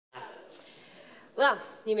Well,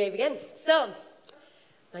 you may begin. So,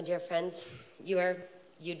 my dear friends, you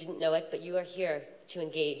didn't know it, but you are here to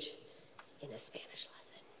engage in a Spanish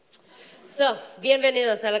lesson. So,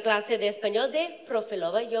 bienvenidos a la clase de español de Profe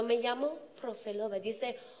Loba. Yo me llamo Profe Loba.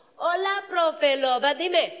 Dice, hola, Profe Loba.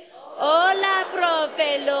 Dime, hola,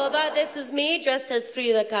 Profe Loba. This is me, dressed as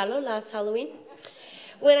Frida Kahlo last Halloween.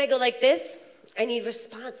 When I go like this, I need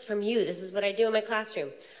response from you. This is what I do in my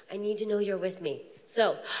classroom. I need to know you're with me.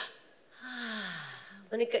 So,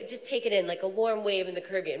 just take it in like a warm wave in the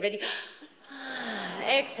Caribbean. Ready?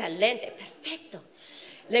 Excelente, perfecto.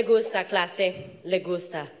 Le gusta, clase, le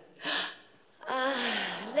gusta.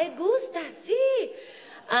 Le gusta, sí.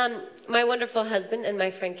 My wonderful husband and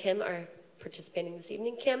my friend Kim are participating this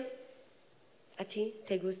evening. Kim, ¿a ti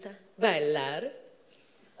te gusta bailar?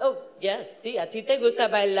 Oh, yes, sí, ¿a ti te gusta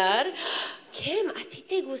bailar? Kim, ¿a ti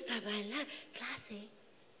te gusta bailar? Clase,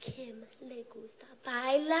 Kim le gusta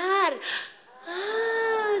bailar.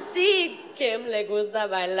 Sí, Kim le gusta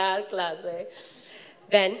bailar, clase.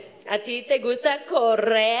 Ben, ¿a ti te gusta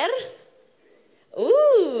correr?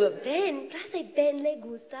 Ben, clase, Ben le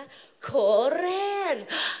gusta correr.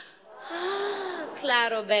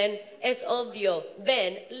 Claro, Ben, es obvio.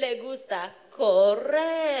 Ben le gusta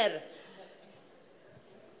correr.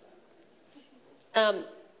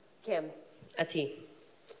 Kim, ¿a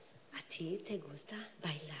ti te gusta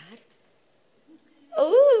bailar?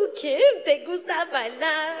 Kim, ¿te gusta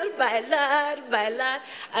bailar, bailar, bailar?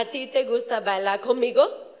 ¿A ti te gusta bailar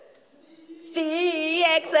conmigo? Sí,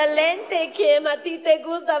 excelente, Kim. ¿A ti te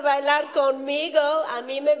gusta bailar conmigo? A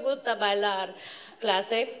mí me gusta bailar.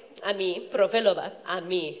 Clase, a mí, Profe Loba, a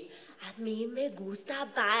mí me gusta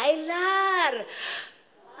bailar.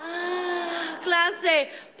 Clase,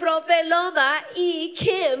 Profe Loba y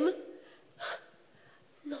Kim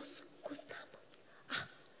nos gustamos.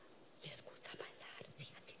 Les gusta bailar. Sí,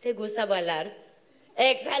 a ti te gusta bailar.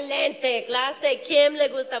 Excelente, clase. Kim le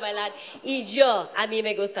gusta bailar y a mí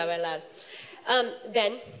me gusta bailar.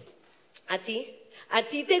 Ben, ¿a ti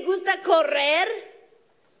te gusta correr?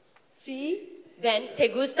 Sí. Ben, ¿te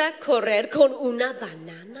gusta correr con una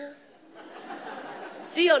banana?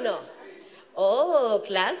 ¿Sí o no? Oh,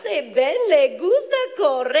 clase, Ben le gusta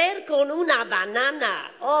correr con una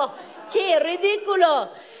banana. Oh, qué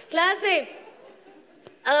ridículo. Clase,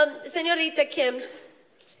 señorita Kim,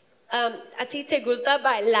 ¿a ti te gusta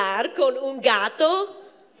bailar con un gato?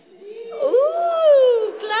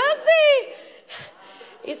 Clase.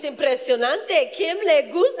 Es impresionante. Kim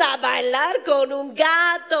le gusta bailar con un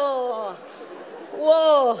gato.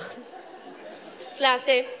 Wow.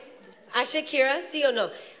 Clase, ¿a Shakira, sí o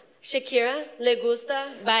no? ¿Shakira le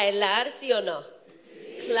gusta bailar, sí o no?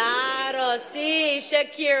 Sí. Claro, sí,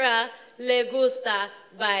 Shakira le gusta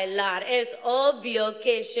bailar. Es obvio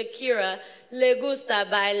que Shakira le gusta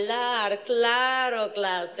bailar. Claro,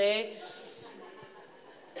 clase.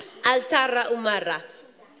 Altarra Umarra.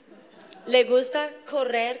 ¿Le gusta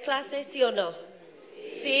correr, clase, sí o no?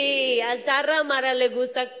 Sí, Altarra Umarra le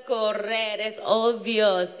gusta correr, es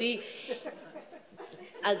obvio, sí.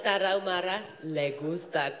 Altarra Umarra le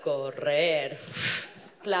gusta correr.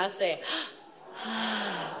 Clase.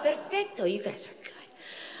 Perfecto, you guys are good.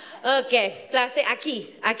 Okay, clase,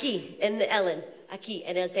 aquí, en Ellen, aquí,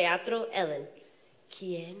 en el teatro Ellen.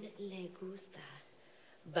 ¿Quién le gusta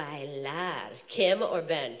bailar? ¿Kim o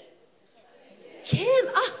Ben? Kim,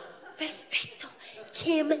 perfecto.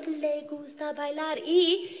 Kim le gusta bailar.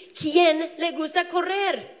 ¿Y quién le gusta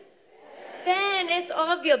correr? Ben, es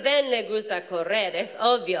obvio, Ben le gusta correr, es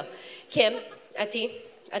obvio. Kim, ¿a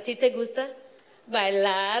ti te gusta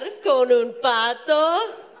bailar con un pato?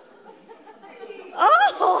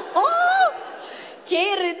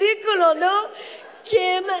 ¡Qué ridículo!, ¿no?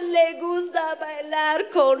 Kim le gusta bailar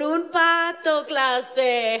con un pato,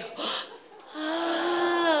 clase.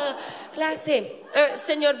 Clase,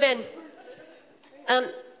 señor Ben, ¿a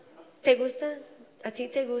ti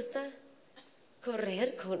te gusta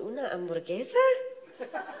correr con una hamburguesa?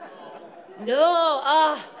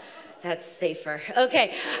 No, that's safer.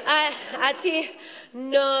 Okay, a ti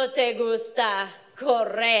no te gusta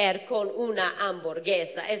correr con una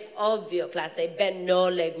hamburguesa. Es obvio, clase. Ben no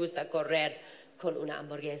le gusta correr con una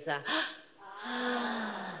hamburguesa.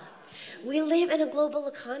 We live in a global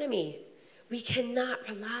economy. We cannot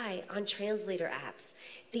rely on translator apps.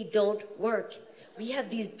 They don't work. We have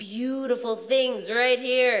these beautiful things right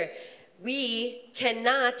here. We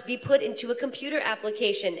cannot be put into a computer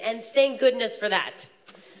application, and thank goodness for that.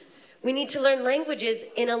 We need to learn languages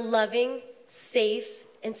in a loving, safe,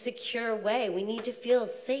 and secure way. We need to feel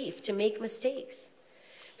safe to make mistakes.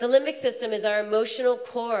 The limbic system is our emotional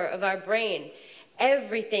core of our brain,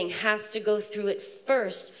 Everything has to go through it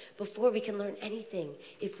first before we can learn anything.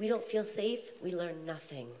 If we don't feel safe, we learn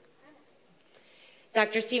nothing.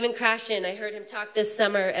 Dr. Stephen Krashen, I heard him talk this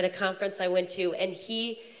summer at a conference I went to, and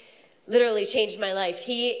he literally changed my life.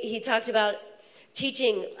 He talked about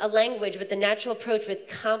teaching a language with the natural approach with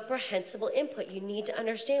comprehensible input. You need to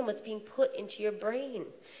understand what's being put into your brain.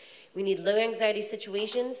 We need low anxiety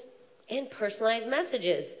situations and personalized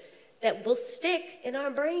messages that will stick in our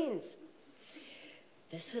brains.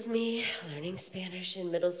 This was me learning Spanish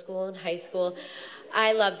in middle school and high school.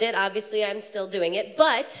 I loved it. Obviously, I'm still doing it,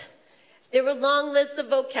 but there were long lists of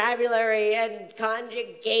vocabulary and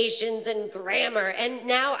conjugations and grammar, and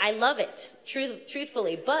now I love it,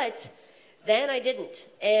 truthfully, but then I didn't.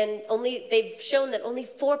 And they've shown that only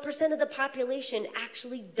 4% of the population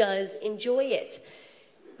actually does enjoy it.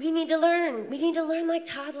 We need to learn. We need to learn like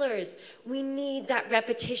toddlers. We need that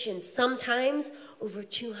repetition, sometimes over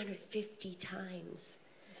 250 times.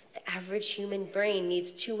 The average human brain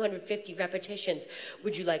needs 250 repetitions.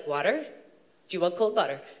 Would you like water? Do you want cold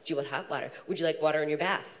water? Do you want hot water? Would you like water in your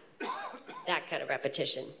bath? That kind of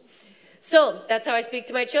repetition. So that's how I speak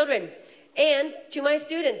to my children and to my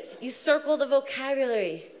students. You circle the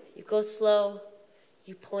vocabulary. You go slow.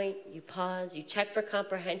 You point. You pause. You check for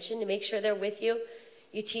comprehension to make sure they're with you.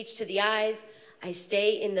 You teach to the eyes. I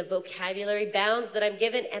stay in the vocabulary bounds that I'm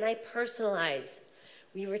given, and I personalize.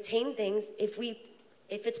 We retain things if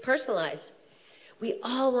it's personalized. We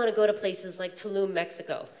all want to go to places like Tulum,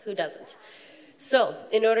 Mexico. Who doesn't? So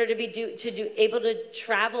in order to be able to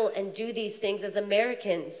travel and do these things as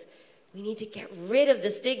Americans, we need to get rid of the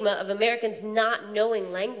stigma of Americans not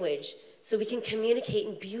knowing language so we can communicate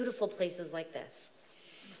in beautiful places like this.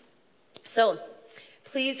 So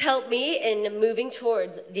please help me in moving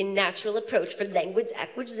towards the natural approach for language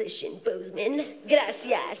acquisition. Bozeman,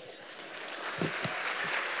 gracias.